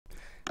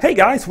Hey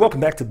guys,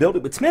 welcome back to Build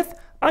It with Smith.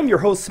 I'm your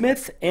host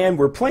Smith, and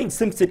we're playing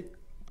SimCity.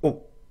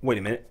 Oh, wait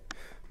a minute.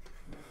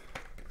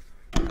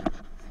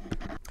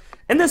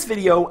 In this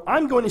video,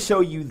 I'm going to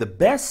show you the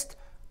best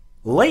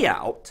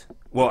layout,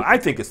 well, I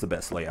think it's the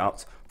best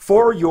layouts,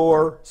 for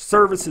your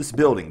services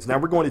buildings. Now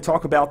we're going to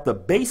talk about the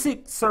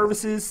basic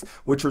services,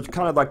 which are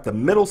kind of like the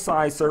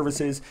middle-sized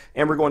services,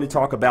 and we're going to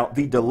talk about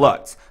the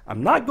deluxe.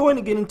 I'm not going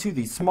to get into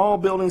the small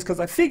buildings because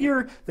I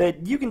figure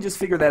that you can just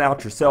figure that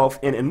out yourself,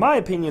 and in my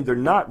opinion, they're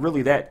not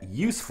really that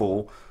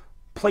useful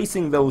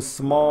placing those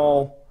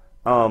small,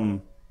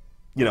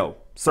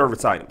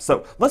 service items.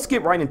 So let's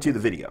get right into the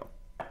video.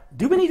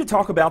 Do we need to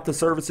talk about the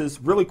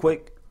services really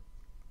quick?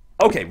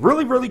 Okay,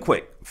 really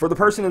quick for the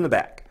person in the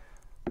back.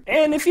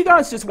 And if you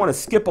guys just want to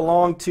skip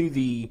along to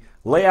the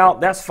layout,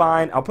 that's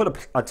fine. I'll put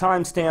a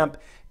timestamp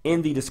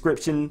in the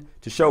description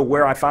to show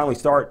where I finally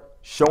start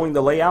showing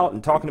the layout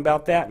and talking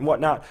about that and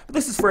whatnot. But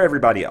this is for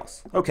everybody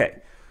else.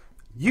 Okay,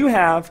 you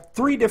have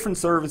 3 different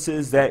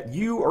services that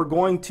you are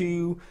going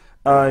to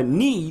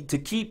need to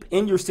keep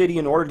in your city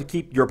in order to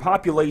keep your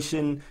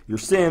population, your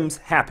Sims,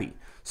 happy.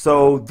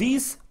 So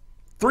these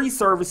 3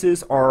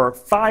 services are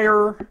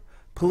fire,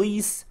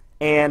 police,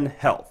 and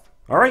health.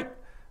 All right?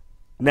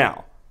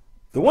 Now,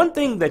 the one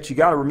thing that you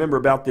got to remember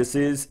about this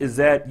is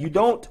that you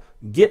don't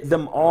get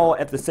them all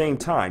at the same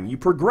time. You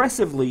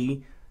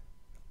progressively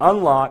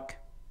unlock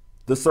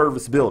the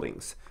service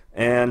buildings.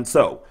 And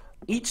so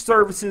each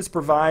services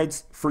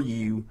provides for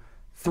you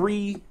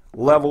 3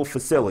 level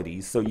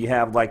facilities. So you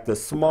have like the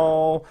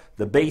small,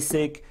 the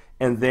basic,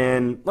 and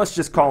then let's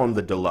just call them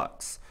the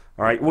deluxe.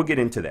 All right, we'll get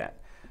into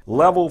that.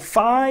 Level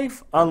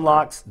 5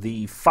 unlocks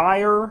the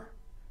fire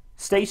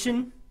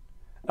station.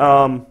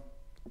 Level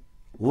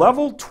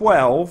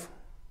 12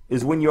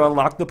 is when you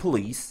unlock the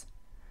police,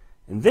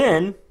 and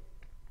then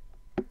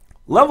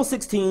level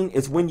 16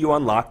 is when you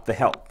unlock the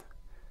health.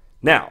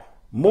 Now,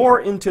 more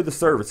into the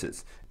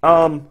services.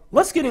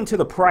 Let's get into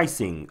the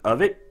pricing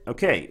of it.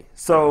 Okay,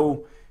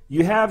 so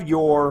you have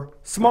your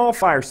small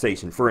fire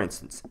station, for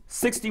instance,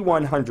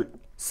 6,100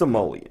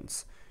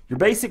 simoleons. Your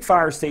basic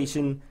fire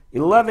station,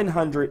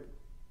 11,000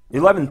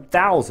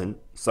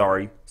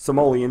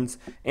 simoleons,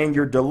 and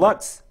your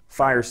deluxe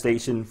fire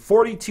station,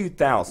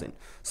 42,000.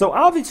 So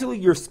obviously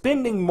you're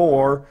spending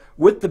more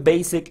with the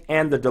basic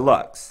and the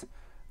deluxe,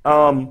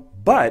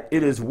 but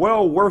it is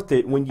well worth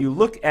it when you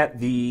look at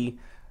the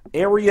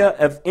area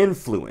of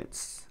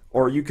influence,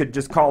 or you could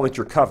just call it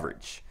your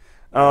coverage.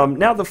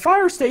 Now the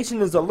fire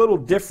station is a little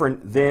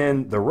different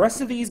than the rest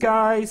of these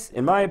guys.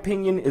 In my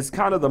opinion, is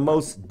kind of the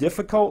most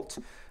difficult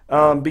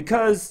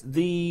because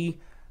the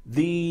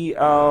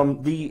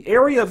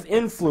area of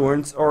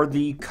influence, or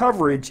the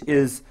coverage,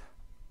 is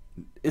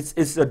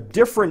it's a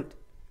different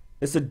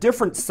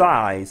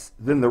size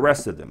than the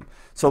rest of them.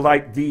 So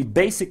like the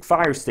basic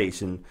fire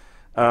station,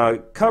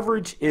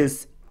 coverage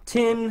is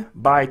 10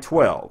 by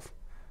 12.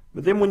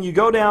 But then when you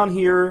go down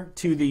here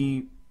to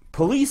the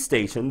police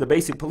station, the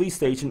basic police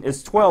station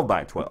is 12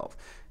 by 12.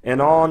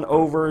 And on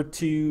over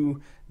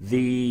to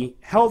the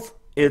health,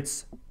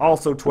 it's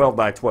also 12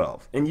 by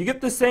 12. And you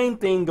get the same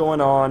thing going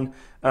on.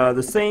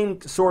 The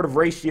same sort of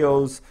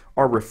ratios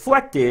are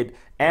reflected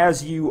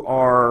as you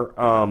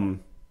are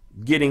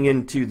getting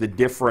into the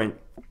different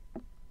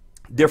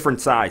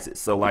sizes.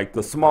 So like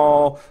the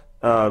small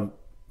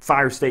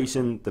fire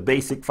station, the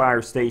basic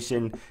fire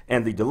station,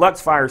 and the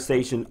deluxe fire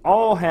station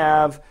all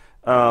have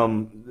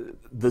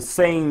the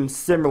same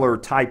similar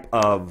type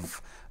of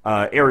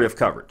area of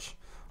coverage.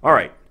 All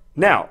right,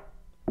 now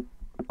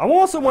I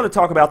also want to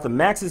talk about the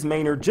Maxis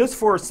Mainer just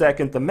for a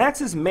second. The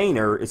Maxis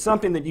Mainer is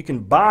something that you can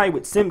buy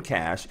with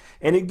SimCash,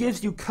 and it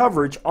gives you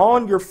coverage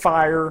on your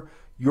fire,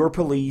 your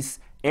police,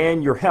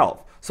 and your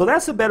health. So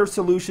that's a better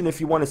solution if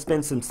you want to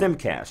spend some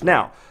SimCash.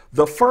 Now,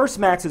 the first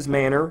Maxis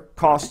Mainer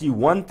costs you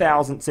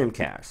 1,000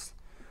 SimCash.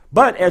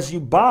 But as you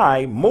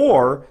buy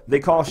more, they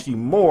cost you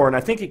more, and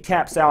I think it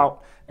caps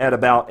out at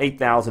about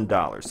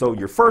 $8,000. So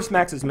your first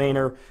Maxis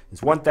Mainer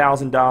is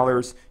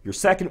 $1,000. Your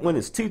second one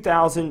is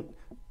 $2,000.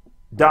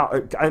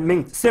 I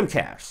mean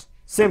SimCash,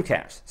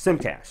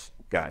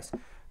 guys.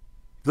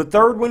 The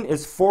third one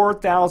is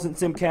 4,000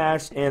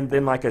 SimCash, and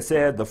then like I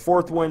said, the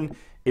fourth one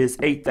is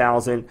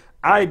 8,000.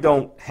 I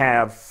don't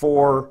have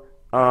 4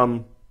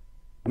 Maxis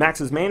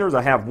Mainers.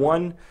 I have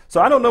 1. So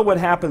I don't know what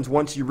happens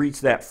once you reach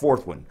that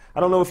 4th one.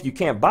 I don't know if you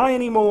can't buy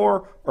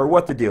anymore or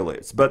what the deal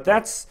is. But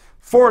that's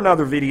for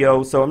another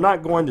video, so I'm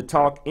not going to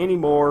talk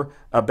anymore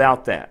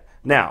about that.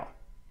 Now,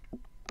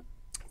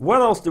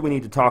 what else do we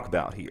need to talk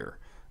about here?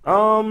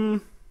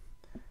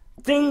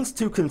 Things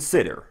to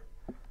consider.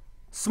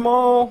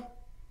 Small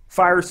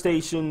fire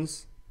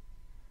stations,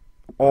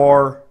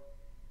 or,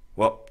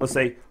 well, let's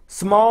say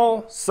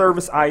small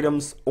service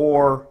items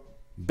or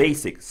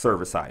basic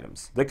service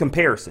items. The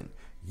comparison.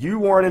 You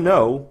want to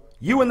know,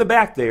 you in the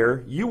back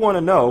there, you want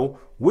to know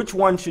which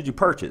one should you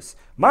purchase.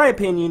 My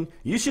opinion,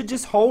 you should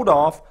just hold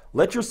off,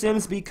 let your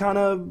Sims be kind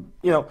of,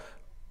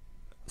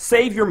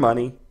 save your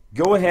money,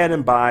 go ahead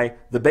and buy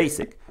the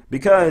basic,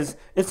 because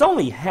it's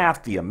only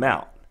half the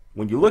amount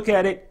when you look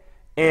at it.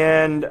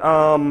 And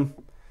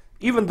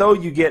even though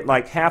you get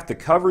like half the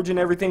coverage and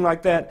everything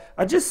like that,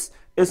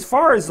 as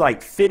far as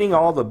like fitting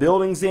all the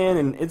buildings in,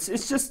 and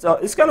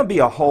it's going to be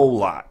a whole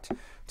lot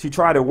to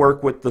try to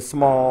work with the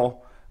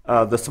small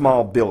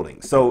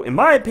buildings. So in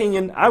my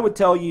opinion, I would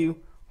tell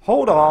you,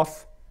 hold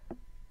off,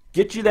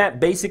 get you that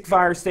basic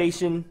fire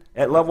station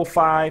at level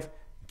 5,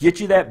 get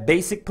you that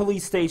basic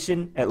police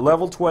station at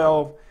level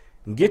 12,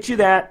 and get you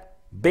that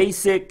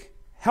basic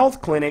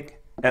health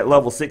clinic at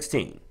level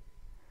 16.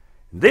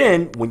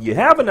 Then, when you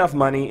have enough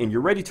money and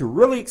you're ready to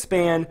really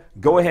expand,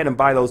 go ahead and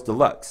buy those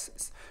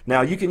deluxes.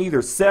 Now, you can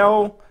either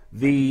sell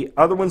the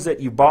other ones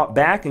that you bought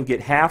back and get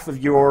half of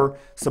your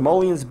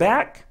simoleons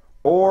back,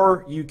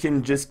 or you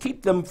can just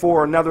keep them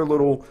for another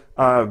little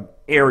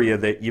area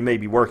that you may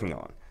be working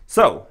on.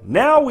 So,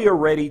 now we are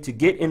ready to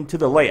get into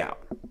the layout.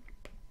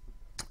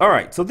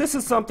 Alright, so this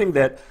is something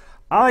that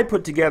I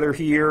put together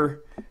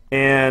here,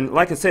 and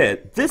like I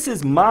said, this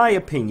is my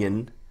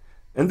opinion,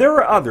 and there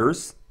are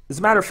others. As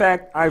a matter of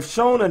fact, I've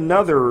shown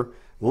another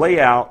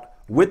layout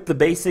with the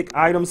basic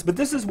items, but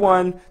this is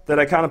one that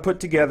I kind of put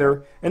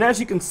together. And as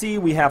you can see,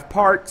 we have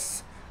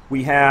parks,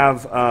 we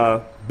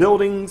have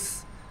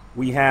buildings,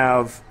 we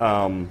have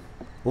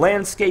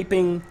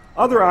landscaping,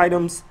 other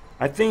items.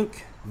 I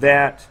think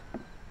that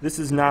this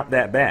is not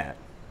that bad,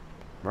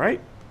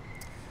 right?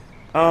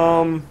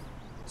 So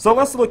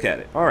let's look at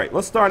it. All right,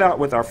 let's start out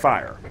with our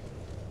fire.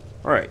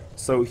 All right,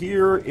 so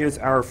here is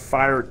our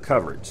fire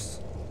coverage.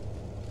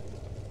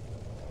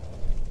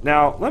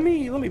 Now, let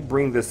me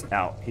bring this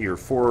out here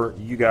for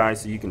you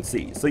guys so you can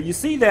see. So you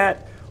see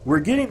that we're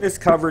getting this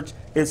coverage.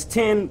 It's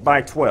 10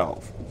 by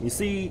 12. You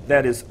see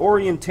that is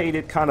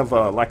orientated kind of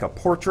like a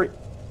portrait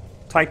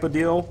type of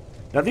deal.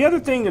 Now, the other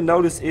thing to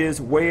notice is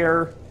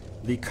where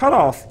the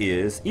cutoff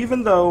is,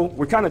 even though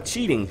we're kind of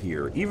cheating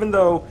here, even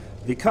though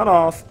the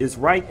cutoff is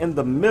right in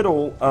the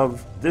middle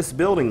of this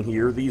building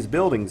here, these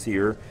buildings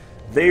here,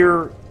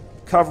 they're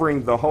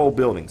covering the whole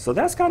building. So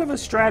that's kind of a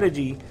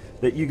strategy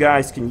that you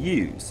guys can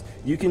use.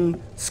 You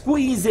can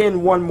squeeze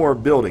in one more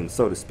building,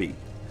 so to speak.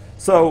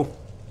 So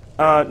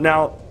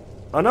now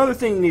another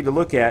thing you need to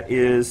look at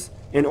is,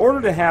 in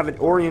order to have an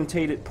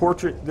orientated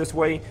portrait this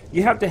way,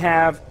 you have to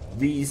have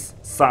these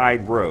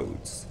side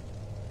roads.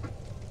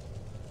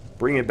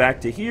 Bring it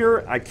back to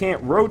here. I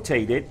can't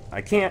rotate it.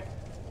 I can't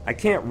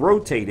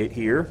rotate it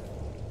here.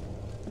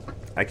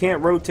 I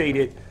can't rotate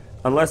it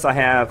unless I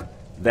have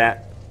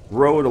that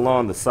road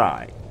along the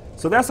side.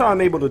 So that's how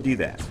I'm able to do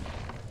that.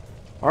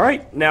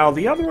 Alright, now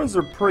the other ones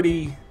are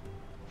pretty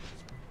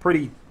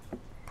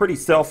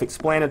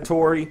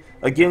self-explanatory.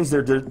 Again,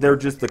 they're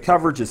just, the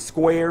coverage is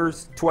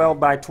squares, 12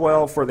 by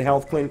 12 for the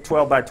health clinic,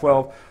 12 by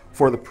 12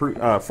 for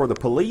the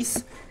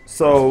police.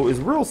 So it's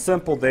real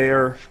simple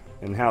there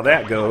and how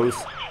that goes.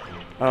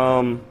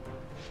 So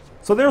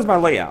there's my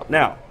layout.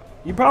 Now,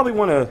 you probably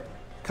want to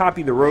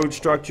copy the road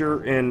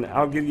structure, and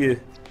I'll give you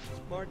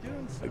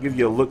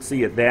a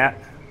look-see at that.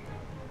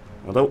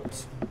 Now,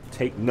 don't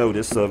take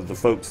notice of the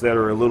folks that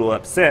are a little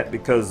upset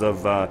because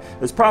of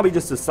it's probably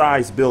just the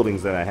size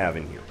buildings that I have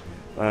in here,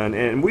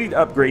 and we'd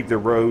upgrade the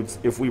roads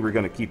if we were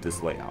going to keep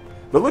this layout.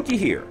 But looky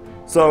here,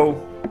 so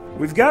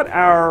we've got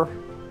our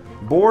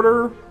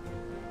border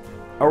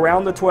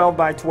around the 12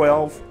 by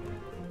 12.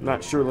 I'm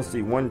not sure. Let's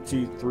see, 1,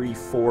 2, 3,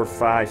 4,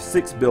 5,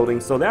 6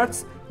 buildings. So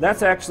that's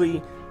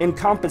actually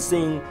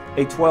encompassing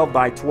a 12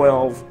 by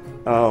 12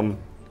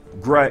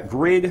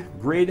 grid.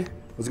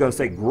 I was going to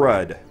say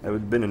GRUD. That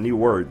would have been a new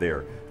word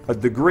there.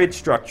 The grid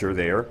structure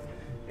there.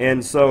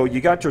 And so you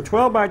got your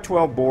 12 by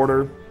 12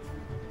 border,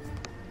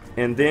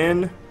 and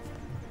then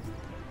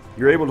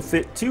you're able to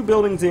fit 2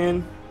 buildings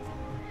in.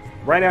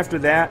 Right after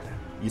that,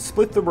 you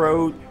split the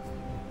road,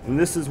 and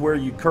this is where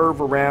you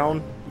curve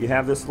around. You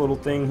have this little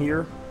thing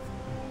here.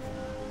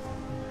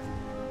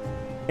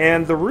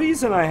 And the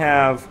reason I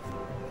have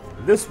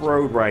this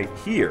road right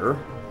here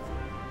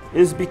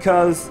is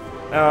because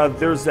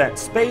there's that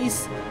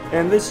space,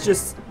 and this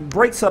just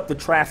breaks up the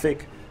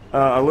traffic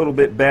a little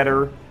bit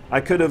better. I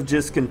could have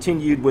just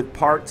continued with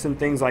parks and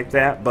things like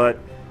that, but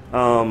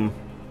I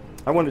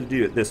wanted to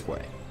do it this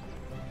way.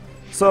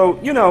 So,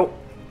 you know,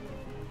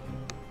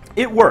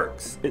 it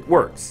works. It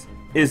works.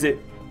 Is it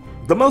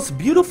the most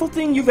beautiful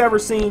thing you've ever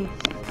seen?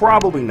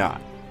 Probably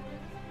not.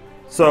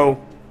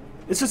 So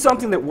it's just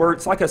something that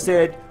works. Like I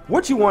said,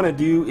 what you want to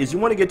do is you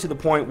want to get to the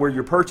point where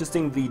you're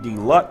purchasing the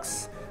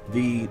deluxe,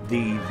 the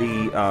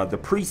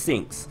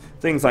precincts,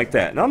 things like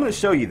that. And I'm going to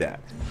show you that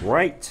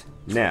right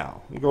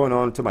now. I'm going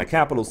on to my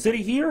capital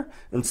city here,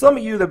 and some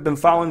of you that have been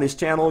following this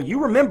channel,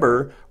 you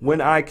remember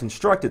when I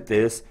constructed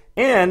this.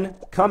 And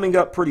coming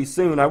up pretty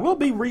soon, I will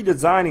be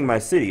redesigning my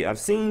city. I've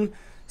seen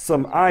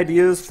some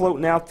ideas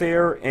floating out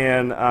there,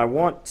 and I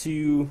want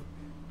to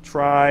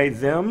try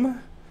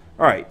them.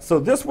 Alright, so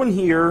this one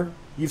here,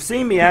 you've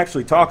seen me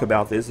actually talk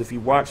about this if you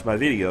watch my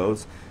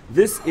videos.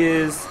 This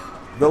is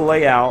the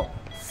layout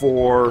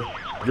for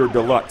your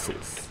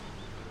deluxes.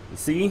 You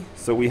see?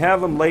 So we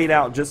have them laid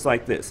out just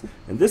like this.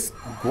 And this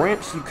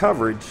grants you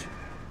coverage.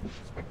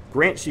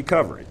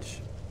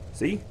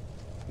 See?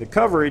 The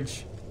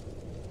coverage,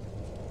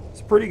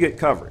 it's pretty good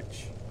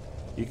coverage.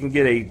 You can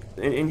get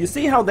and you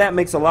see how that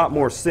makes a lot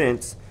more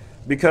sense,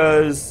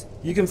 because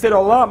you can fit a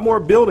lot more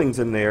buildings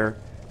in there.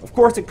 Of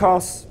course it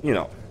costs, you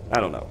know,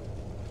 I don't know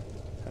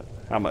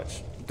how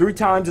much, 3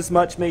 times as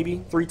much,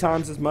 maybe 3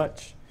 times as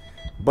much.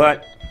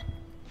 But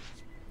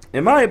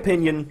in my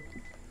opinion,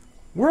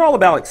 we're all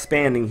about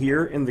expanding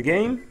here in the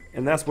game,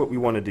 and that's what we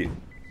want to do.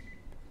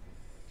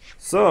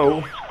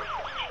 So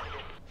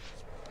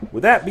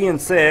with that being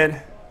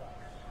said,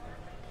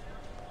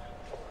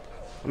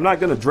 I'm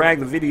not going to drag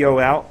the video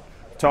out,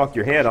 talk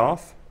your head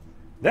off.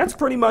 That's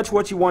pretty much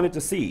what you wanted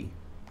to see.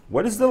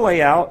 What is the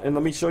layout? And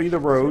let me show you the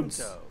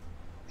roads.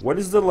 What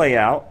is the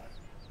layout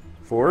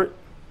for it?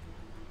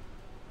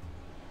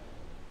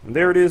 And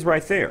there it is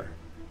right there.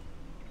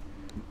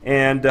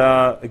 And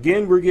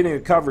again, we're getting a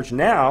coverage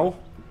now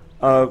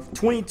of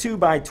 22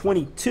 by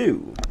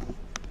 22.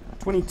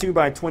 22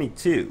 by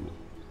 22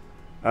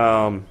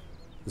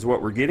 is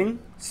what we're getting.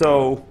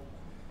 So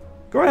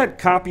go ahead and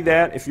copy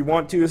that if you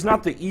want to. It's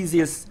not the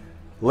easiest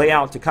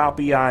layout to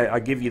copy, I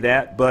give you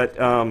that, but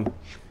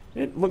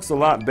it looks a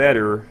lot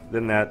better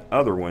than that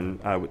other one,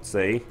 I would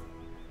say.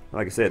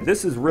 Like I said,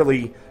 this is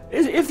really,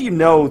 if you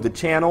know the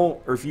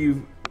channel, or if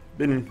you've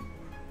been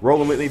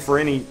rolling with me for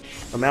any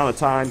amount of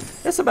time,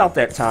 it's about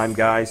that time,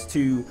 guys,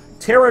 to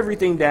tear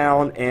everything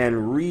down and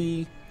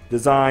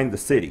redesign the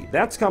city.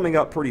 That's coming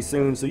up pretty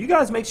soon, so you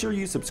guys make sure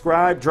you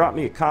subscribe, drop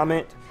me a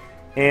comment,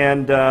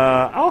 and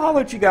I'll holler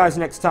at you guys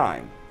next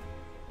time.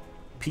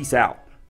 Peace out.